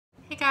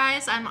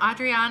guys, I'm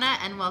Audriana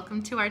and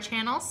welcome to our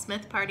channel,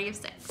 Smith Party of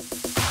Six.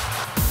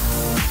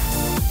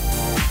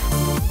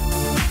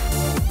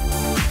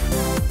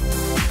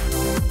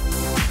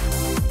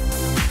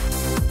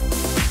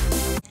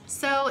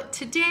 So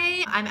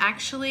today I'm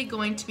actually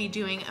going to be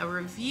doing a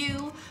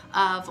review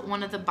of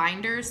one of the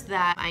binders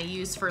that I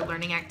use for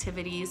learning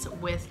activities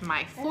with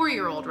my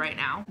 4-year-old right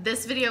now.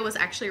 This video was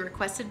actually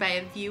requested by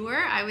a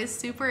viewer. I was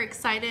super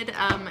excited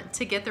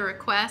to get the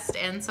request,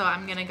 and so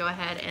I'm gonna go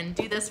ahead and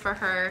do this for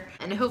her,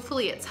 and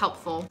hopefully it's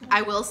helpful.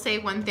 I will say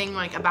one thing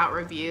about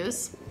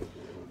reviews.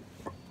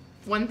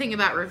 When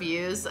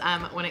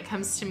it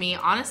comes to me,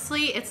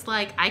 honestly, it's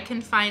like I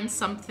can find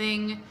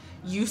something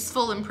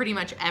useful in pretty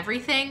much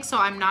everything, so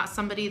I'm not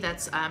somebody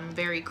that's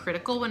very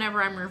critical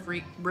whenever I'm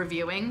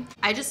reviewing.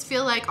 I just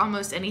feel like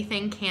almost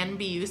anything can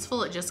be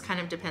useful. It just kind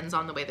of depends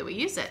on the way that we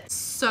use it.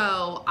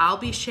 So I'll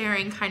be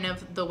sharing kind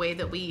of the way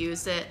that we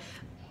use it.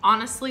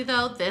 Honestly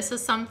though, this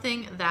is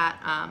something that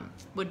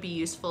would be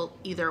useful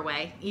either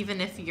way.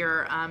 Even if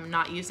you're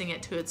not using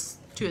it to its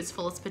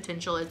fullest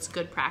potential, it's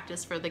good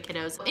practice for the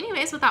kiddos.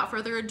 Anyways, without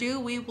further ado,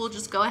 we will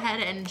just go ahead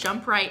and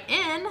jump right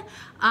in.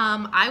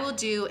 I will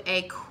do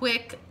a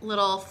quick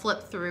little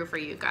flip through for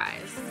you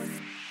guys.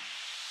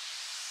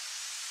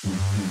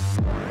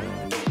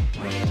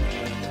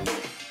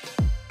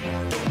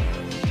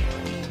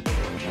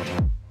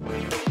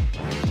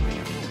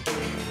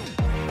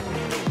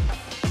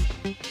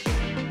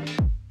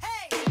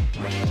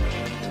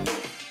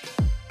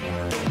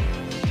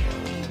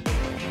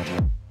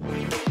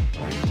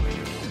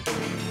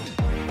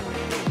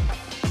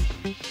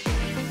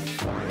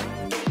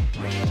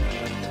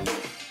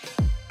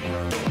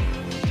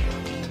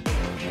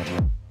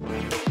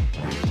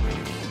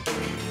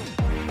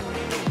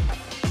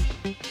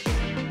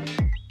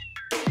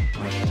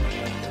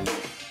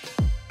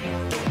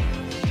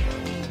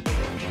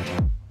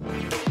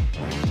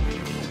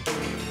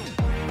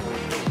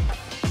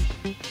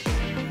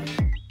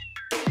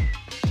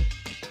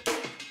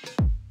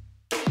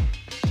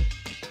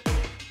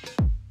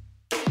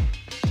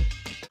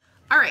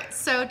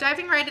 So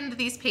diving right into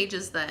these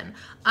pages then.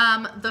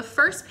 The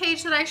first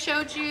page that I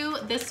showed you,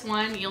 this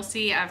one, you'll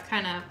see I've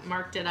kind of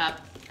marked it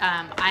up.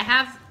 I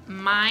have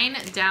mine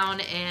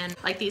down in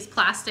like these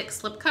plastic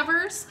slip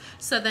covers,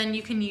 so then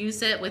you can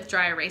use it with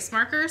dry erase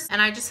markers.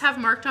 And I just have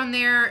marked on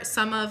there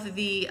some of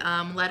the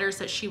letters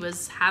that she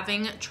was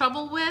having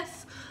trouble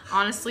with.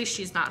 Honestly,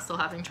 she's not still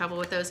having trouble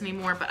with those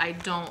anymore, but I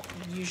don't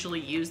usually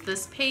use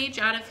this page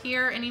out of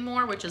here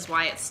anymore, which is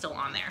why it's still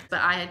on there.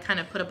 But I had kind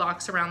of put a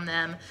box around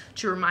them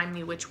to remind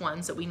me which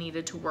ones that we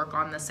needed to work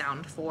on the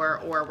sound for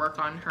or work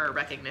on her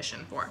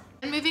recognition for.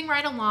 And moving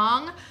right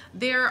along,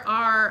 there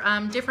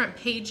are different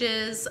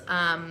pages.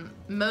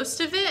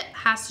 Most of it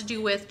has to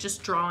do with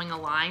just drawing a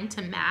line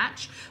to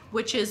match,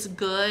 which is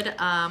good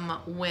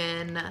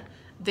when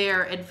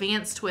they're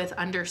advanced with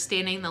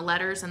understanding the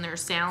letters and their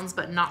sounds,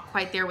 but not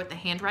quite there with the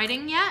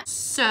handwriting yet.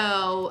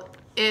 So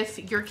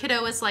if your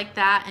kiddo is like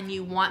that and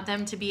you want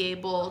them to be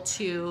able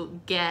to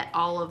get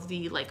all of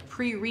the like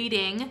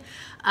pre-reading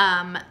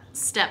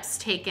steps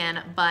taken,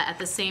 but at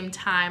the same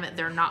time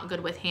they're not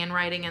good with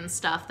handwriting and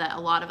stuff that a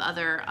lot of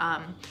other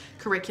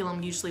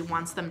curriculum usually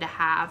wants them to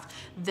have,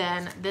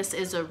 then this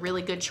is a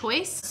really good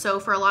choice. So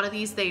for a lot of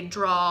these, they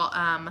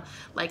draw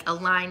like a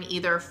line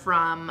either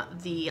from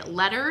the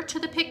letter to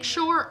the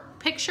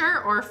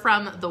picture or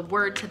from the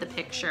word to the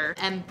picture,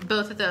 and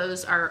both of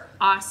those are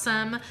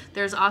awesome.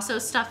 There's also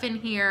stuff in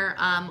here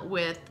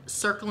with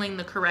circling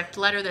the correct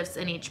letter that's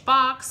in each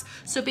box,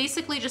 so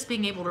basically just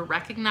being able to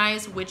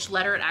recognize which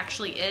letter it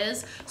actually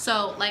is.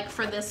 So like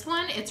for this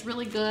one, it's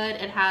really good.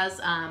 It has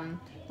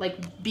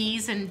like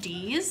B's and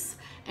D's,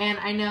 and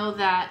I know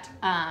that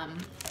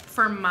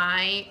for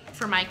my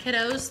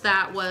kiddos,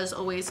 that was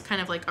always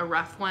kind of like a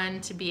rough one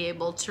to be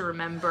able to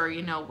remember,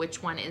 you know,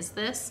 which one is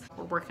this.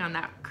 We're working on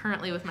that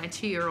currently with my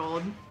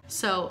 2-year-old.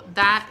 So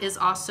that is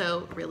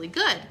also really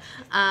good.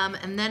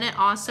 And then it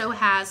also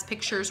has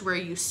pictures where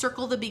you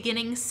circle the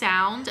beginning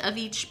sound of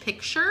each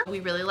picture. We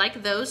really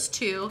like those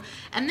too.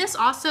 And this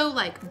also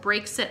like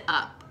breaks it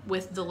up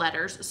with the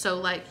letters. So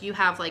like you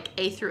have like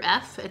A through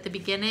F at the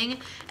beginning,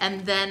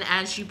 and then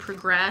as you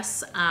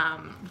progress,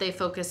 they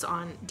focus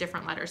on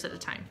different letters at a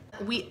time.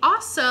 We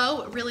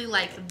also really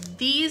like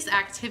these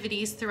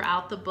activities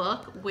throughout the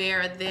book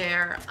where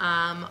there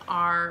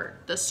are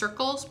the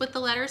circles with the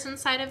letters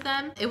inside of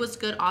them. It was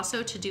good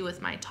also to do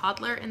with my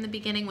toddler in the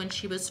beginning when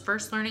she was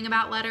first learning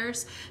about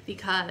letters,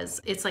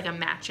 because it's like a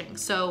matching.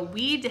 So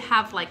we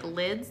have like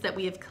lids that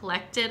we have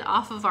collected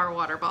off of our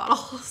water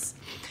bottles.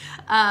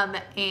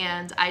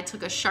 And I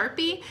took a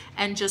Sharpie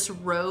and just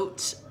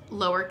wrote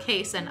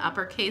lowercase and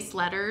uppercase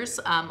letters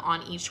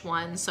on each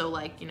one. So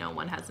like, you know,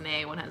 one has an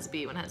A, one has a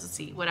B, one has a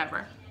C,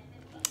 whatever.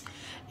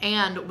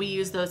 And we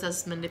use those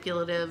as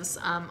manipulatives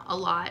a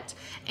lot.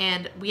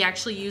 And we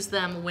actually use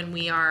them when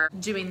we are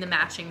doing the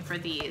matching for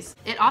these.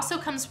 It also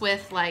comes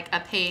with like a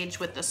page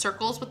with the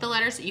circles with the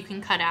letters that you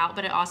can cut out,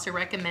 but it also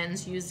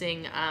recommends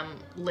using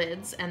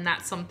lids, and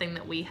that's something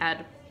that we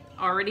had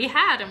already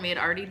had and we had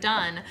already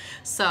done.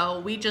 So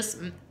we just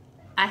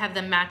I have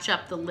them match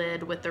up the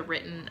lid with the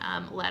written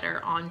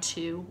letter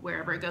onto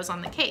wherever it goes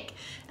on the cake.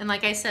 And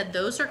like I said,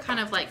 those are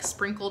kind of like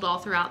sprinkled all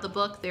throughout the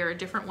book. There are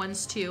different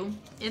ones too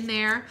in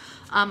there.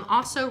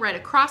 Also right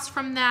across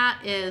from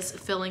that is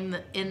filling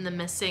in the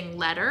missing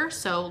letter,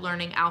 so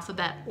learning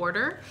alphabet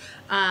order.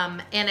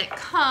 And it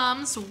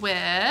comes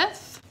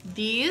with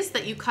these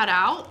that you cut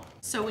out.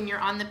 So when you're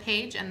on the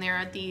page and there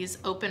are these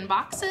open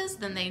boxes,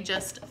 then they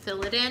just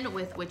fill it in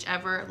with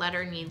whichever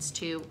letter needs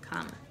to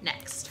come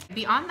next.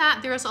 Beyond that,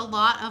 there's a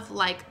lot of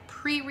like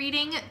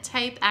pre-reading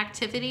type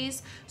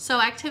activities.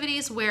 So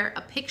activities where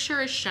a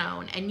picture is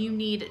shown and you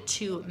need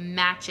to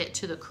match it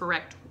to the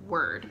correct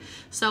word.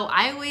 So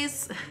I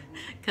always,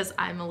 because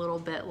I'm a little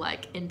bit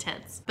like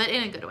intense, but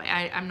in a good way.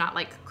 I'm not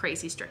like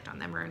crazy strict on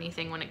them or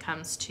anything when it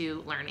comes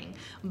to learning,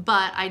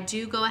 but I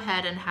do go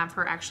ahead and have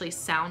her actually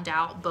sound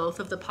out both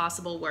of the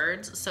possible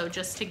words. So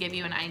just to give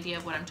you an idea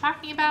of what I'm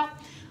talking about,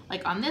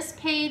 like on this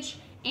page,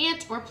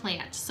 ant or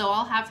plant. So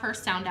I'll have her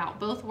sound out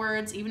both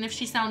words, even if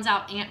she sounds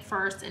out ant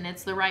first and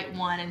it's the right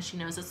one and she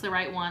knows it's the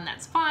right one,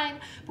 that's fine.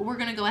 But we're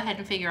gonna go ahead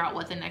and figure out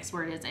what the next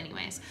word is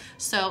anyways.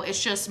 So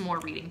it's just more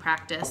reading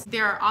practice.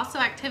 There are also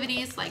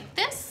activities like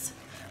this,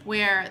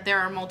 where there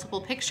are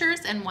multiple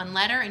pictures and one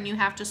letter, and you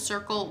have to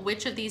circle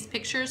which of these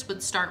pictures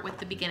would start with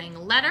the beginning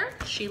letter.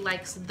 She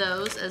likes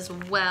those as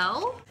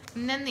well.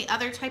 And then the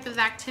other type of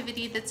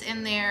activity that's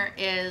in there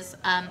is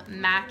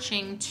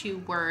matching two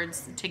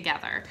words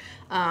together.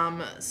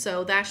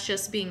 So that's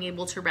just being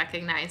able to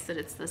recognize that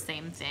it's the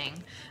same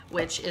thing,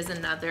 which is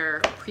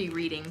another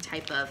pre-reading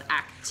type of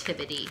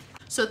activity.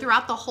 So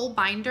throughout the whole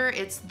binder,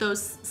 it's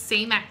those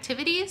same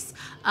activities,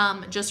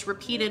 just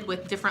repeated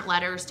with different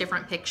letters,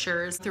 different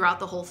pictures throughout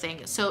the whole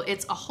thing. So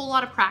it's a whole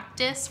lot of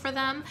practice for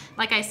them.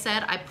 Like I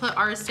said, I put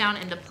ours down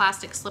into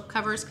plastic slip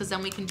covers because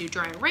then we can do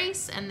dry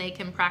erase and they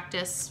can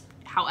practice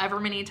however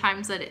many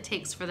times that it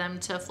takes for them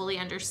to fully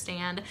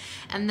understand.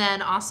 And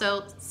then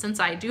also, since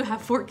I do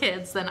have 4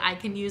 kids, then I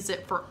can use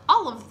it for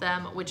all of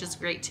them, which is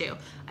great too.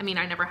 I mean,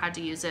 I never had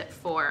to use it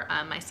for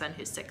my son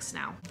who's 6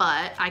 now,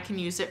 but I can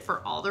use it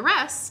for all the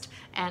rest,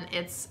 and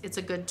it's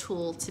a good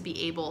tool to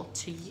be able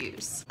to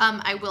use.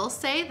 I will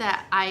say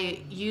that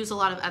I use a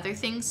lot of other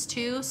things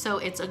too, so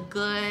it's a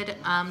good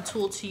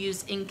tool to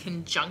use in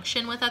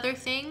conjunction with other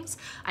things.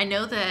 I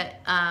know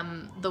that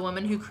the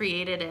woman who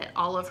created it,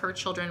 all of her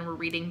children were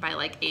reading by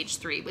like age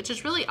 3, which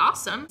is really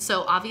awesome.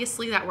 So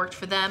obviously that worked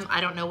for them.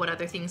 I don't know what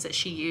other things that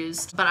she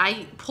used, but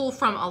I pull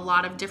from a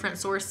lot of different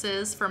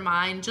sources for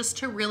mine just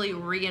to really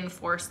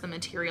reinforce the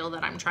material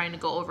that I'm trying to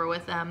go over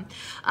with them.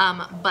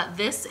 But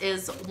this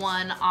is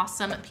one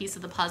awesome piece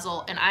of the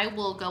puzzle, and I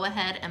will go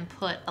ahead and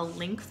put a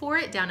link for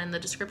it down in the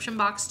description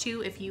box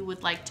too if you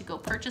would like to go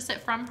purchase it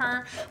from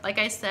her. Like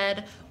I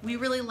said, we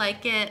really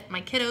like it.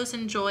 My kiddos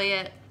enjoy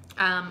it.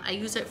 I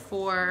use it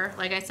for,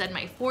 like I said,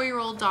 my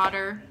 4-year-old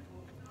daughter,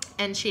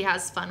 and she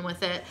has fun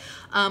with it.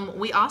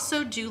 We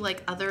also do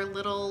like other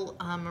little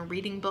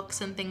reading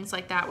books and things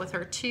like that with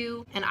her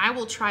too. And I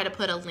will try to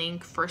put a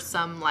link for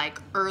some like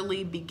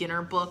early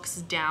beginner books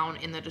down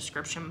in the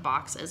description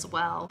box as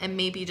well. And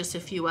maybe just a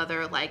few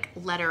other like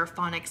letter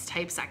phonics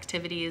types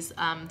activities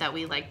that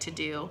we like to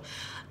do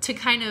to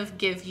kind of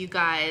give you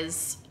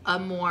guys a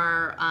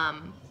more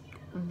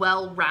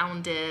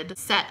well-rounded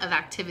set of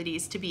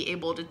activities to be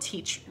able to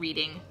teach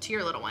reading to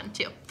your little one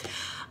too.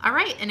 All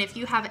right, and if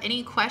you have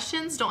any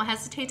questions, don't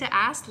hesitate to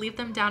ask. Leave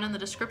them down in the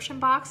description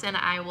box and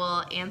I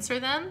will answer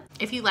them.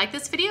 If you like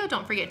this video,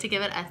 don't forget to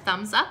give it a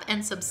thumbs up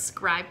and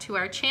subscribe to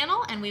our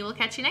channel, and we will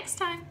catch you next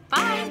time.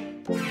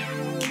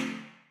 Bye.